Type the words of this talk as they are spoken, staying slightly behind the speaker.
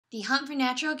The hunt for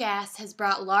natural gas has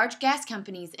brought large gas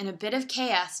companies in a bit of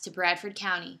chaos to Bradford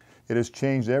County. It has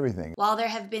changed everything. While there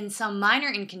have been some minor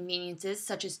inconveniences,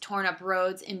 such as torn up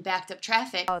roads and backed up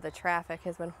traffic, oh, the traffic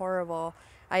has been horrible.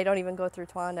 I don't even go through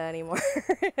Tawanda anymore.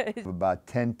 About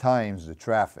 10 times the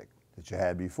traffic that you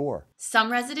had before. some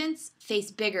residents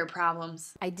face bigger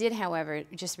problems. I did, however,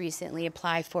 just recently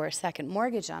apply for a second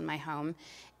mortgage on my home,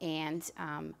 and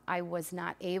I was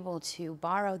not able to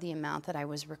borrow the amount that I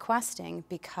was requesting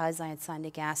because I had signed a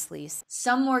gas lease.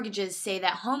 Some mortgages say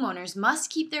that homeowners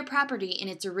must keep their property in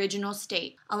its original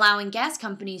state. Allowing gas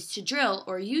companies to drill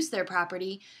or use their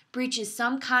property breaches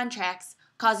some contracts,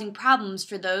 causing problems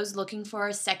for those looking for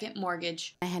a second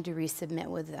mortgage. I had to resubmit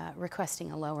with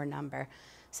requesting a lower number,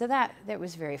 so that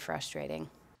was very frustrating.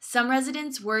 Some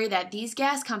residents worry that these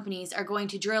gas companies are going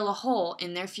to drill a hole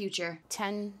in their future.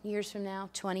 10 years from now,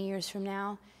 20 years from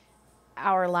now,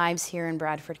 our lives here in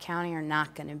Bradford County are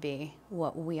not going to be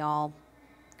what we all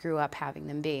grew up having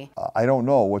them be. I don't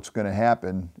know what's going to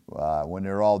happen when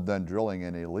they're all done drilling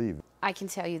and they leave. I can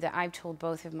tell you that I've told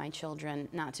both of my children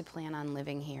not to plan on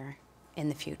living here in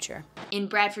the future. In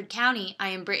Bradford County, I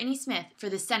am Brittany Smith for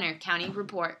the Center County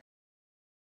Report.